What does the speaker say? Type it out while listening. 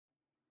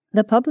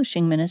The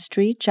Publishing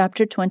Ministry,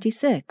 Chapter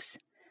 26,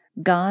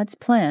 God's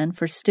Plan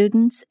for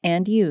Students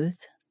and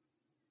Youth.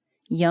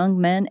 Young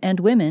men and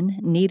women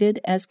needed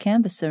as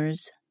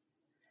canvassers.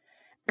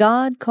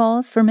 God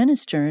calls for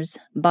ministers,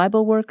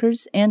 Bible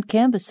workers, and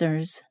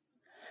canvassers.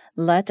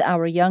 Let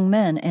our young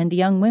men and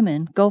young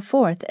women go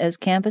forth as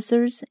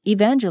canvassers,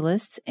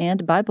 evangelists,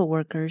 and Bible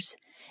workers,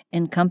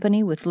 in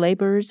company with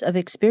laborers of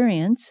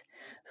experience,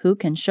 who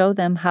can show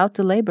them how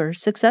to labor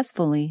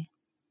successfully.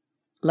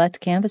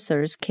 Let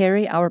canvassers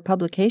carry our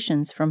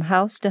publications from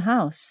house to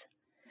house.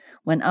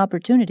 When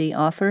opportunity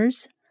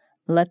offers,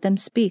 let them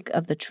speak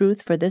of the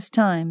truth for this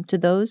time to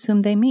those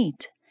whom they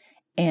meet,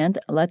 and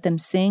let them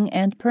sing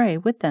and pray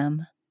with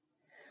them.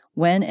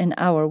 When in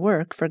our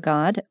work for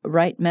God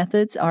right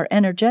methods are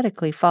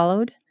energetically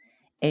followed,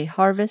 a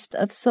harvest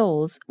of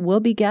souls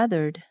will be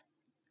gathered.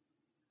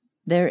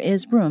 There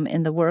is room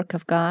in the work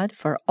of God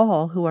for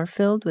all who are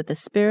filled with the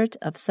spirit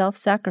of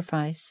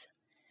self-sacrifice.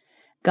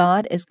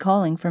 God is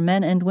calling for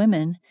men and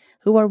women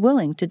who are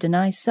willing to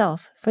deny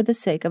self for the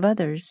sake of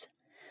others,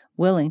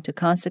 willing to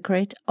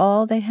consecrate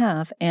all they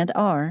have and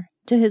are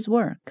to His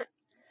work.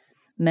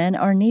 Men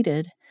are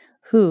needed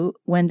who,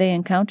 when they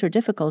encounter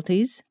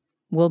difficulties,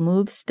 will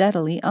move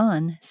steadily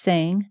on,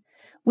 saying,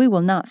 "We will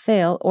not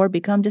fail or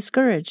become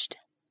discouraged."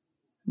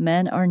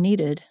 Men are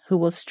needed who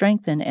will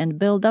strengthen and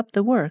build up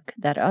the work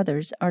that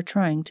others are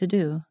trying to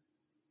do.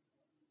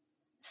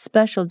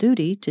 Special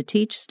duty to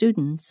teach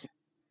students.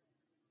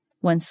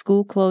 When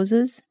school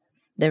closes,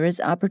 there is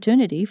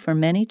opportunity for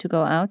many to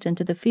go out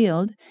into the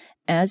field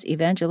as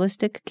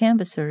evangelistic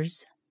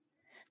canvassers.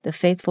 The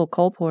faithful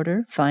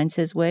colporteur finds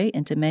his way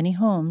into many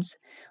homes,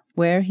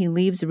 where he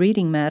leaves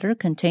reading matter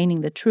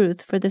containing the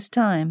truth for this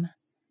time.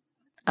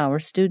 Our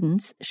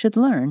students should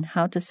learn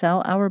how to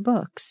sell our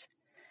books.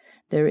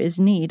 There is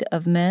need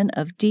of men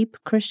of deep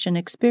Christian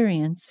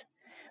experience,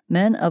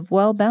 men of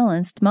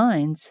well-balanced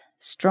minds,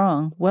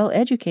 strong,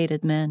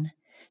 well-educated men,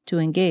 to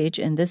engage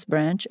in this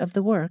branch of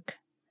the work.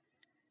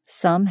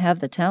 Some have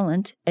the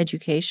talent,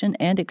 education,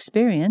 and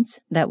experience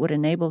that would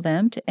enable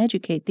them to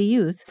educate the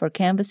youth for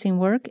canvassing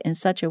work in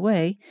such a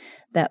way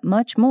that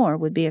much more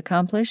would be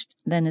accomplished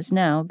than is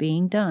now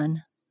being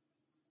done.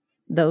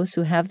 Those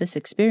who have this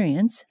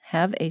experience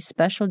have a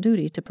special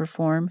duty to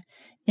perform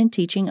in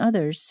teaching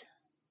others.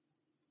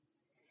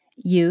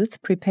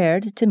 Youth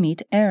prepared to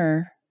meet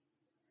error.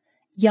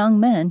 Young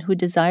men who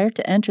desire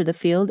to enter the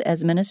field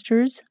as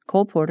ministers,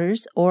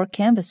 colporteurs, or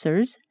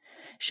canvassers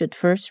should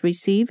first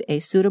receive a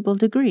suitable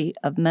degree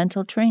of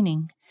mental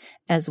training,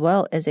 as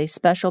well as a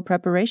special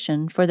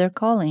preparation for their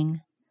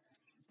calling.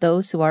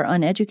 Those who are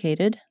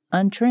uneducated,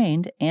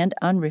 untrained, and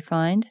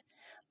unrefined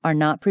are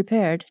not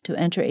prepared to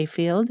enter a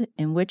field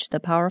in which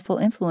the powerful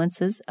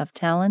influences of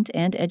talent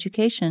and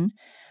education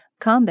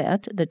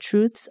combat the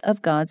truths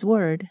of God's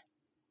Word.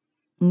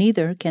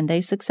 Neither can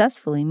they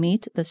successfully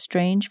meet the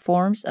strange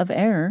forms of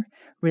error,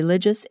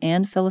 religious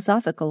and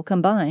philosophical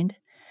combined,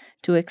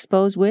 to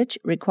expose which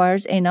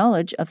requires a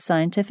knowledge of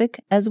scientific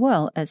as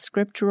well as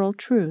scriptural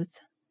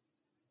truth.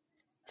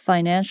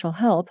 Financial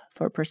help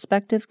for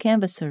prospective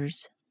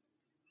canvassers.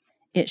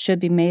 It should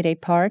be made a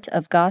part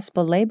of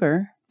gospel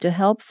labor to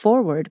help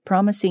forward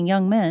promising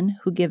young men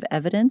who give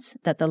evidence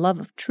that the love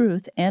of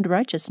truth and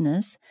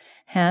righteousness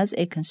has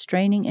a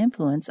constraining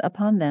influence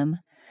upon them,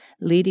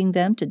 leading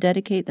them to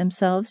dedicate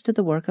themselves to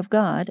the work of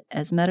God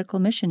as medical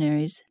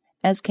missionaries,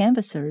 as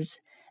canvassers,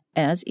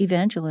 as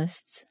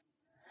evangelists.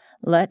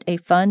 Let a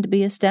fund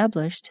be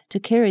established to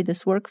carry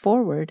this work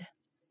forward.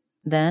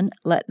 Then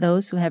let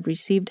those who have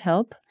received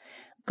help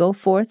go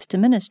forth to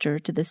minister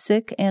to the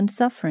sick and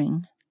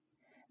suffering.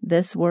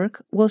 This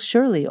work will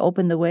surely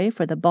open the way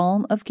for the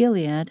balm of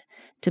Gilead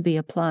to be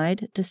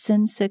applied to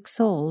sin-sick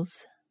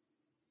souls.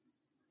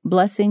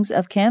 Blessings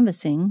of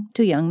canvassing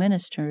to young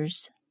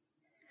ministers.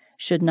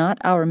 Should not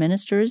our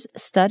ministers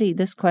study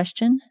this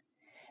question?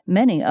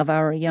 Many of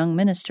our young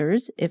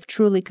ministers, if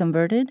truly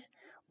converted,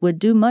 would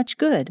do much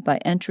good by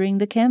entering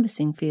the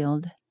canvassing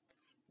field.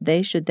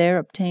 They should there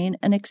obtain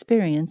an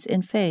experience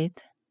in faith.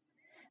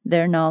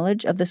 Their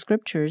knowledge of the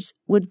Scriptures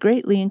would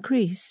greatly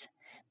increase,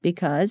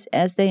 because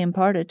as they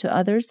imparted to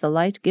others the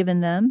light given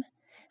them,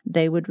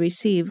 they would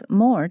receive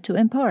more to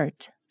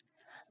impart.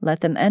 Let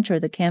them enter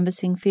the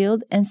canvassing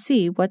field and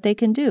see what they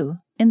can do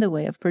in the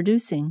way of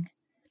producing.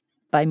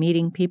 By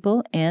meeting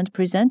people and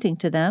presenting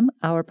to them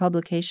our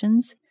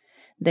publications,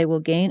 they will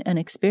gain an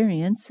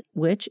experience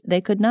which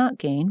they could not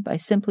gain by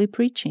simply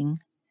preaching.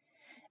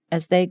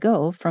 As they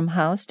go from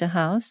house to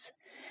house,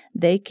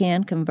 they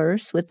can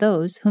converse with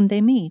those whom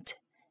they meet,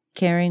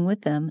 carrying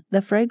with them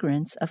the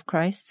fragrance of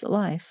Christ's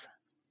life.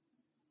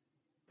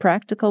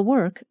 Practical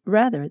work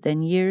rather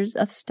than years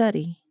of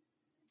study.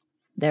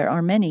 There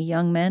are many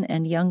young men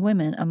and young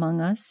women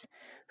among us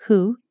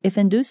who, if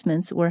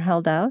inducements were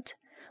held out,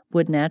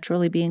 would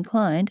naturally be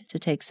inclined to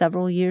take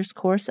several years'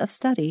 course of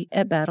study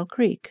at Battle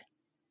Creek.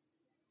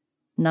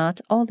 Not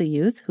all the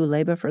youth who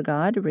labor for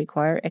God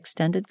require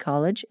extended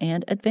college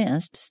and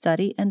advanced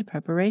study and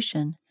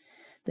preparation.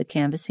 The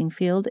canvassing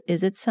field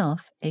is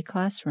itself a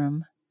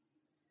classroom.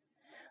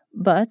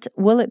 But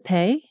will it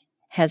pay?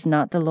 Has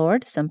not the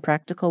Lord some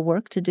practical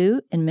work to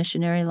do in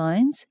missionary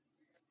lines?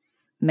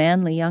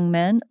 Manly young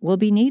men will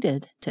be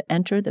needed to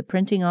enter the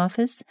printing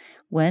office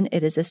when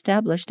it is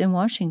established in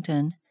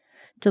Washington,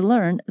 to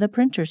learn the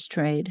printer's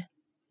trade.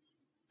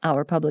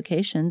 Our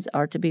publications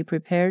are to be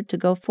prepared to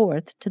go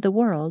forth to the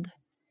world.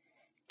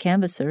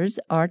 Canvassers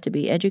are to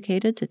be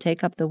educated to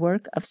take up the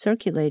work of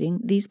circulating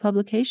these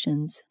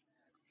publications.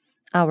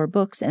 Our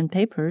books and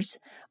papers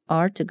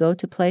are to go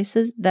to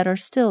places that are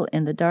still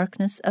in the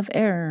darkness of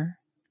error.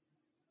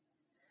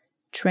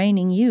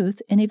 Training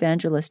youth in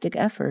evangelistic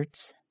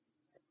efforts.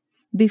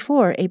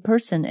 Before a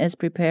person is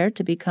prepared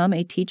to become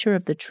a teacher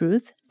of the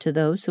truth to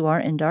those who are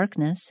in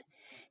darkness,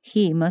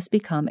 he must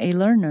become a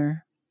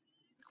learner.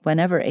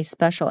 Whenever a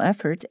special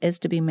effort is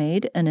to be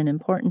made in an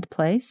important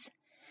place,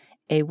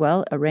 a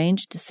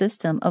well-arranged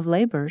system of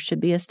labor should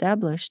be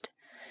established,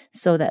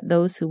 so that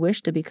those who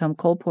wish to become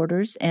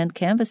colporteurs and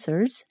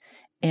canvassers,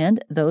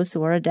 and those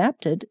who are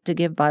adapted to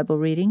give Bible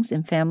readings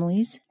in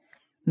families,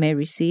 may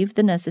receive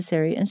the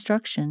necessary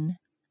instruction.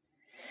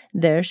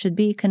 There should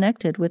be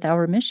connected with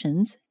our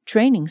missions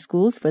training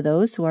schools for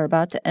those who are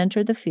about to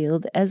enter the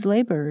field as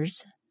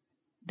laborers.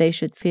 They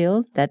should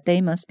feel that they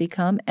must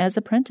become as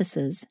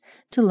apprentices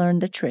to learn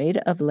the trade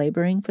of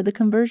laboring for the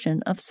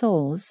conversion of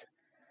souls.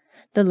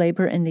 The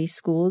labor in these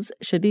schools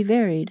should be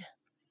varied.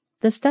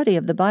 The study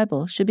of the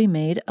Bible should be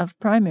made of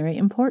primary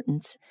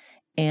importance,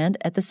 and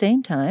at the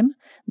same time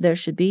there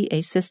should be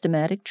a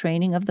systematic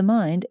training of the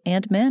mind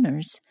and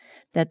manners,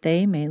 that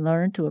they may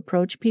learn to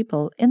approach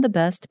people in the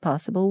best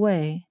possible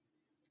way.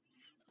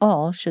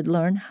 All should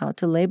learn how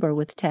to labor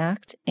with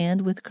tact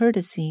and with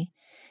courtesy,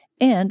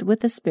 and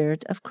with the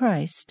Spirit of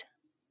Christ.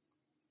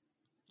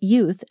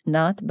 Youth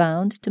not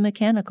bound to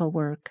mechanical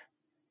work.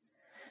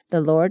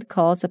 The Lord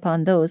calls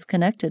upon those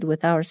connected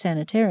with our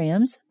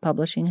sanitariums,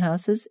 publishing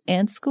houses,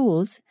 and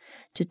schools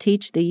to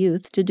teach the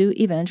youth to do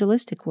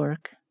evangelistic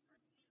work.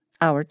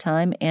 Our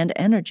time and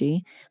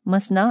energy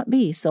must not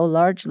be so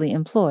largely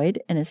employed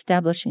in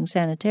establishing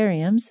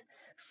sanitariums,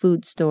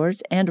 food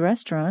stores, and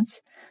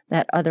restaurants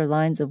that other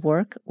lines of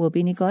work will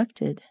be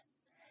neglected.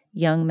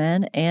 Young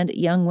men and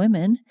young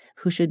women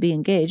who should be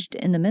engaged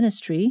in the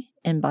ministry,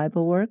 in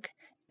Bible work,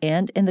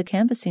 and in the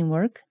canvassing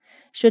work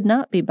should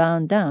not be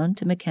bound down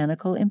to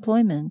mechanical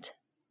employment.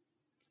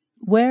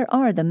 Where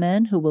are the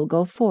men who will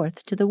go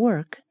forth to the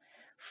work,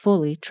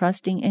 fully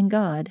trusting in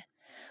God,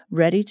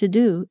 ready to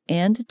do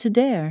and to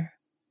dare?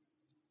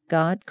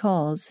 God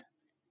calls,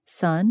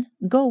 "Son,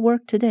 go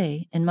work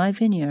today in my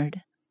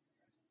vineyard."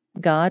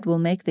 God will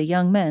make the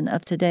young men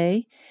of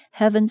today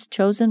heaven's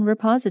chosen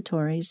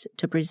repositories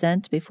to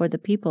present before the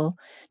people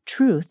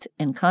truth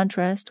in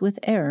contrast with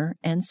error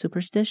and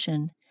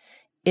superstition,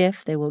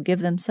 if they will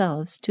give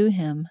themselves to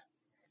Him.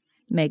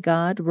 May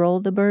God roll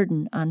the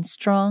burden on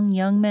strong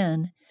young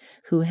men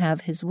who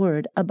have His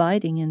word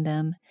abiding in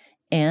them,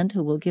 and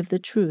who will give the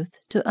truth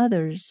to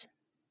others.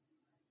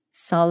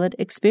 Solid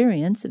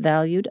experience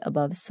valued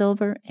above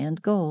silver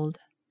and gold.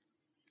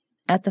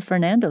 At the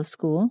Fernando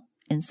School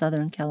in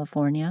Southern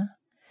California,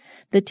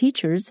 the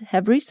teachers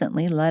have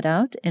recently led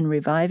out in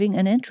reviving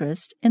an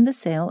interest in the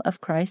sale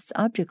of Christ's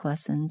object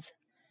lessons.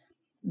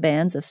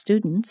 Bands of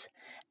students,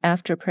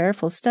 after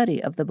prayerful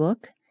study of the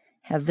book,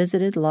 have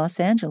visited Los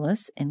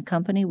Angeles in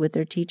company with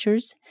their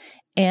teachers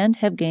and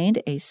have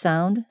gained a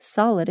sound,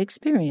 solid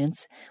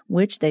experience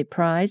which they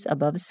prize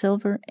above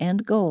silver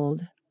and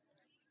gold.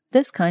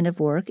 This kind of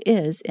work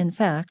is, in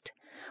fact,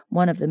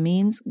 one of the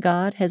means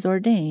God has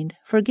ordained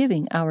for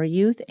giving our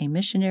youth a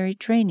missionary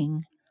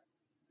training,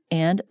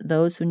 and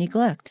those who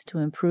neglect to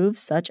improve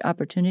such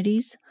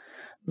opportunities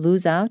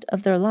lose out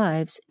of their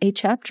lives a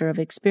chapter of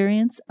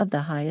experience of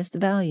the highest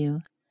value.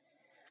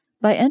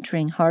 By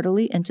entering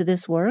heartily into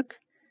this work,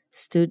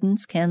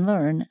 students can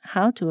learn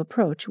how to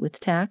approach with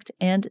tact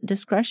and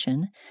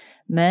discretion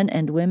men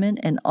and women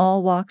in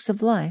all walks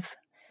of life,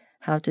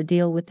 how to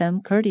deal with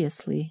them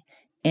courteously,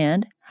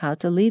 and how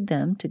to lead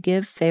them to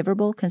give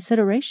favorable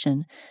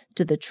consideration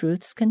to the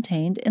truths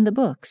contained in the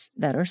books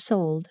that are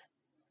sold.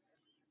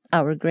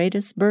 Our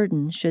greatest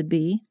burden should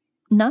be,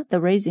 not the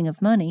raising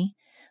of money,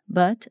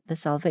 but the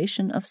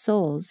salvation of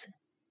souls.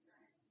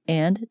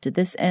 And to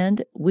this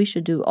end we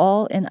should do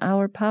all in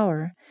our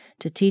power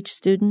to teach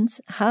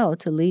students how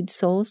to lead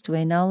souls to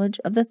a knowledge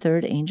of the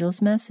third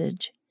angel's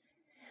message.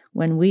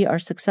 When we are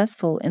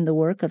successful in the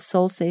work of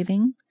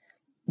soul-saving,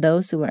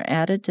 those who are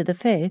added to the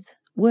faith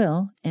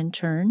will, in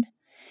turn,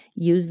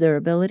 use their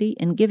ability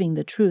in giving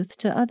the truth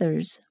to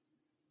others.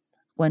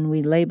 When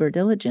we labor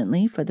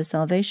diligently for the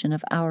salvation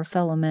of our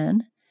fellow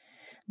men,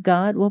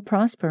 God will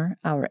prosper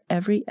our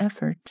every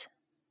effort.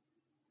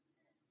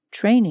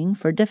 Training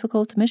for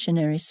difficult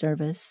missionary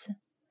service.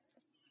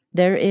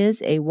 There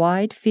is a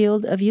wide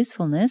field of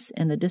usefulness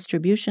in the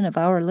distribution of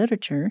our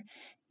literature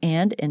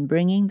and in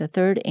bringing the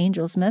third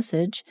angel's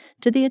message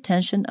to the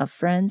attention of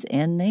friends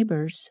and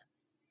neighbors.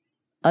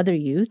 Other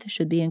youth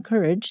should be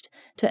encouraged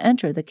to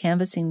enter the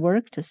canvassing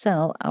work to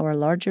sell our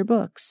larger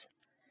books.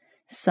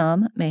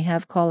 Some may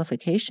have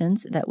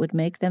qualifications that would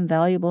make them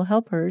valuable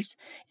helpers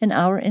in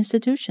our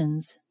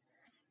institutions.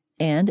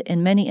 and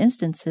in many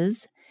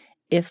instances,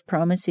 if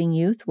promising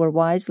youth were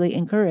wisely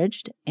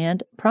encouraged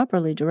and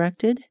properly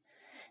directed,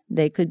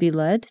 they could be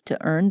led to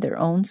earn their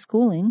own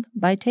schooling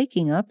by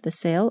taking up the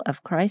sale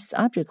of Christ's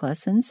object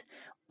lessons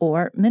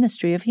or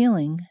ministry of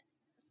healing.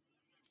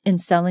 In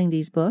selling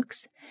these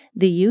books,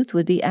 the youth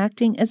would be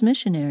acting as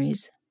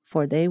missionaries,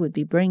 for they would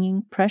be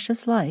bringing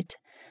precious light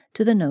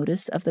to the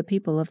notice of the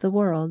people of the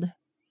world.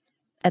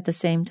 At the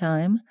same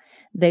time,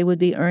 they would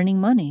be earning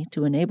money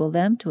to enable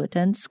them to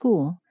attend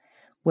school,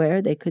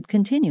 where they could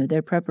continue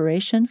their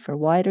preparation for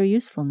wider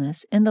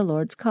usefulness in the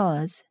Lord's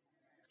cause.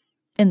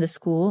 In the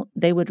school,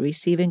 they would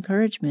receive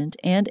encouragement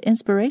and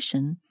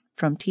inspiration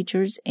from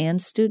teachers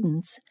and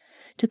students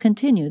to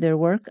continue their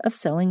work of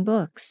selling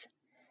books.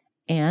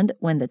 And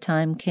when the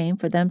time came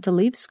for them to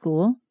leave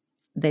school,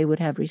 they would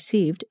have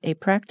received a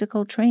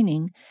practical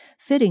training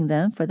fitting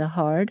them for the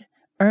hard,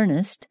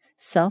 earnest,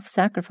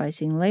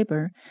 self-sacrificing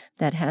labor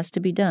that has to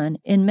be done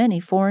in many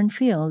foreign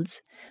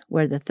fields,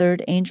 where the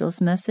third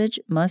angel's message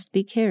must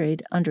be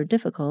carried under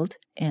difficult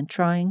and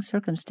trying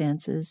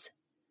circumstances.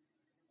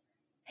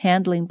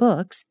 Handling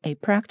books, a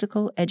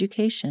practical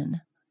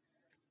education.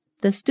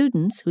 The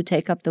students who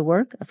take up the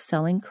work of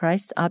selling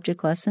Christ's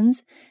object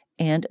lessons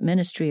and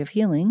ministry of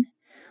healing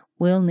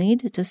will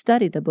need to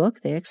study the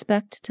book they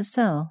expect to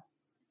sell.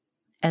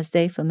 As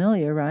they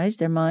familiarize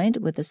their mind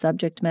with the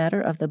subject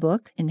matter of the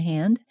book in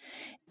hand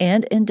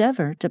and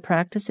endeavor to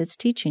practice its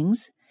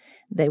teachings,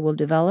 they will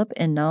develop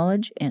in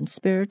knowledge and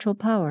spiritual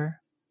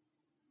power.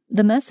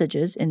 The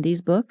messages in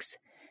these books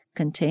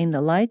contain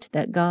the light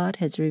that God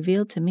has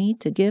revealed to me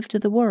to give to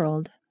the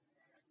world.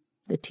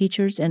 The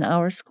teachers in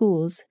our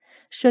schools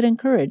should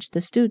encourage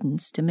the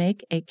students to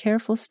make a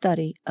careful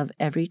study of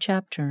every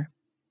chapter.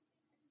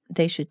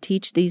 They should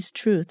teach these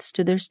truths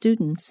to their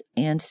students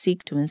and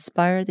seek to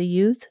inspire the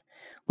youth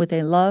with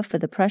a love for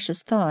the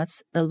precious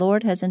thoughts the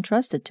Lord has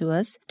entrusted to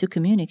us to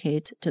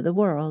communicate to the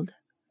world.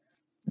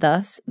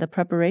 Thus, the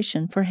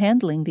preparation for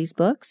handling these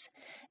books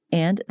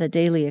and the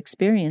daily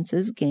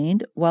experiences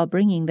gained while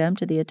bringing them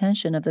to the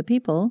attention of the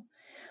people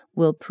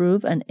will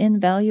prove an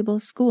invaluable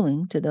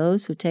schooling to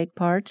those who take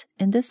part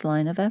in this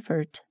line of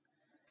effort.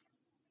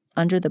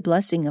 Under the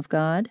blessing of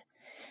God,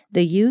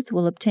 the youth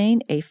will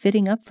obtain a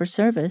fitting up for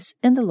service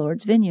in the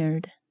Lord's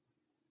vineyard.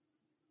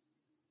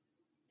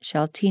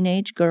 Shall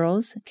teenage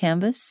girls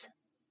canvass?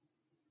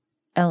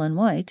 Ellen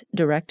White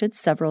directed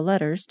several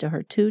letters to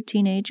her two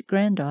teenage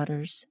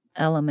granddaughters,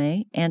 Ella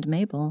May and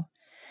Mabel,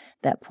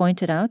 that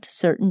pointed out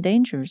certain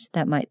dangers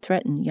that might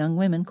threaten young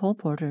women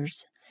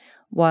colporteurs,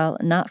 while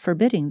not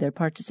forbidding their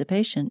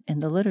participation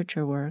in the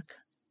literature work.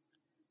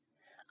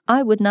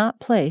 I would not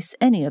place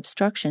any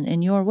obstruction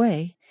in your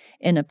way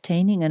in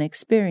obtaining an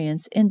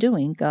experience in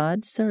doing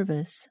God's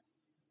service.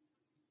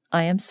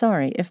 I am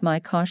sorry if my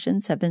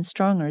cautions have been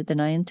stronger than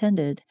I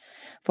intended,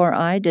 for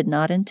I did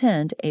not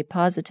intend a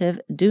positive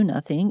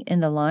do-nothing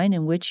in the line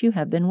in which you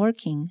have been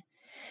working.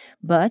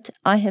 But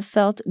I have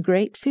felt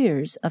great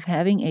fears of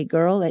having a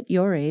girl at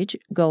your age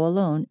go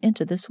alone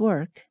into this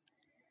work.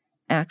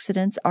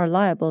 Accidents are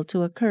liable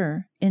to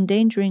occur,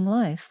 endangering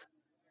life.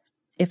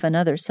 If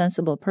another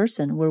sensible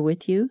person were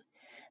with you,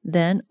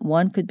 then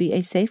one could be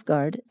a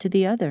safeguard to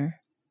the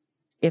other.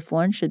 If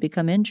one should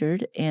become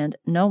injured and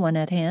no one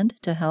at hand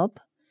to help,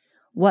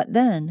 what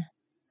then?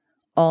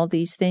 All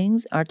these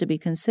things are to be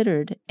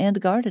considered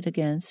and guarded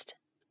against.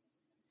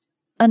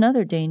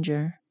 Another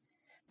danger.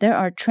 There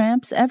are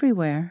tramps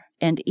everywhere,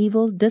 and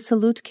evil,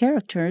 dissolute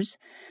characters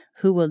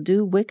who will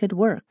do wicked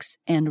works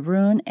and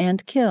ruin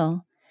and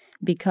kill,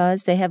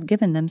 because they have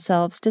given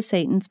themselves to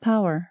Satan's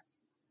power.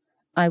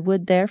 I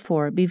would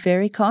therefore be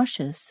very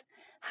cautious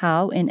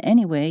how in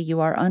any way you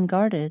are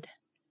unguarded.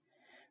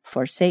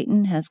 For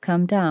Satan has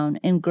come down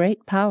in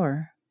great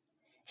power.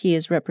 He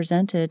is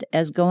represented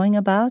as going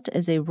about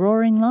as a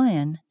roaring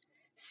lion,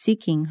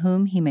 seeking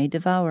whom he may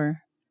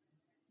devour.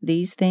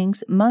 These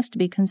things must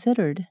be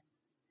considered.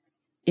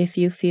 If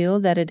you feel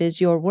that it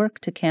is your work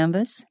to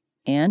canvass,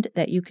 and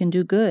that you can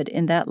do good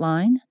in that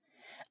line,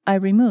 I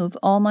remove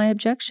all my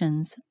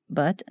objections,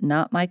 but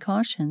not my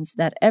cautions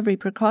that every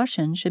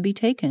precaution should be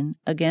taken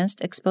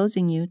against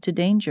exposing you to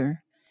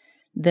danger.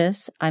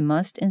 This I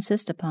must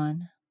insist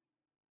upon.